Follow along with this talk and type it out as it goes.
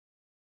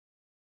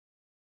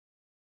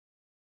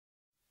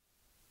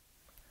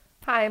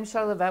Hi, I'm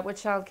Shelley Levette with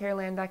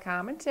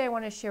ChildCareLand.com, and today I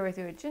want to share with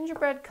you a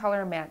gingerbread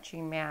color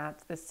matching mat.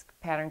 This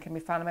pattern can be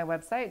found on my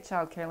website,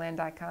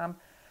 ChildCareLand.com.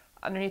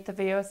 Underneath the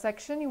video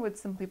section, you would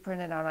simply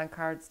print it out on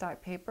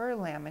cardstock paper,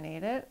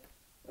 laminate it.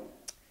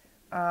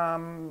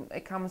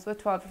 It comes with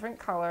 12 different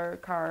color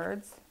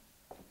cards,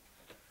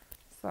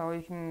 so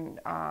you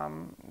can,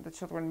 the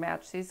children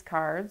match these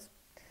cards.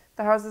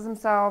 The houses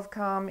themselves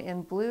come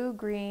in blue,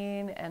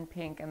 green, and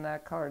pink in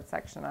the colored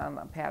section on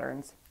the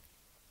patterns.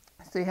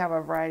 So you have a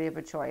variety of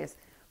a choice.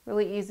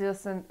 Really easy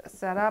to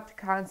set up. The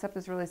concept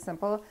is really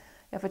simple.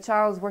 If a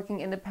child is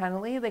working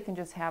independently, they can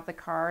just have the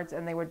cards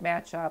and they would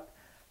match up.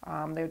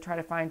 They would try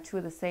to find two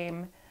of the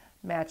same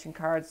matching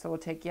cards. So we'll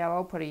take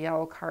yellow, put a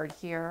yellow card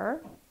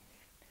here,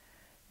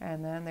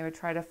 and then they would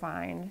try to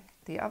find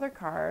the other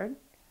card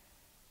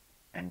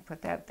and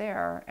put that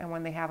there. And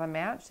when they have a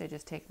match, they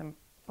just take them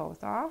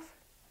both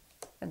off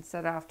and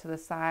set off to the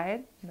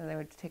side. And then they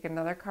would take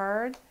another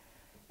card,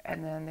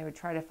 and then they would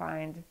try to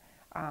find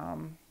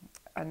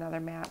another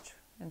match,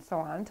 and so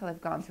on until they've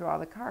gone through all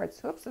the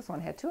cards. Oops, this one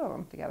had two of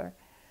them together,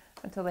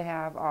 until they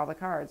have all the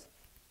cards.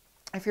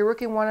 If you're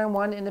working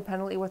one-on-one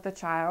independently with a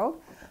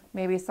child,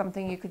 maybe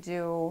something you could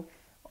do,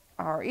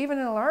 or even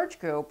in a large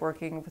group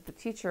working with the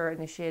teacher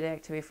initiated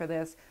activity for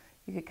this,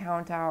 you could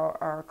count out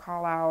or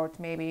call out,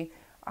 maybe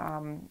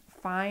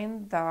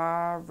find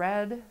the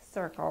red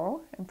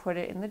circle and put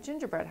it in the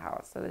gingerbread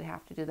house. So they'd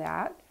have to do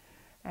that.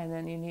 And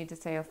then you need to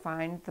say,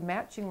 find the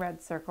matching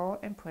red circle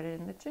and put it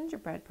in the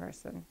gingerbread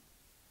person.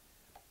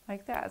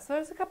 Like that. So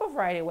there's a couple of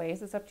variety of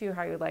ways. It's up to you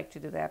how you'd like to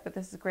do that, but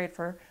this is great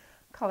for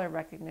color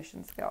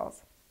recognition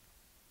skills.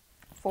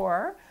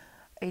 For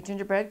a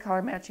gingerbread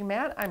color matching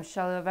mat, I'm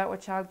Shelley Levette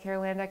with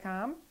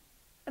ChildCareLand.com,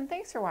 and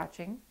thanks for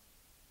watching.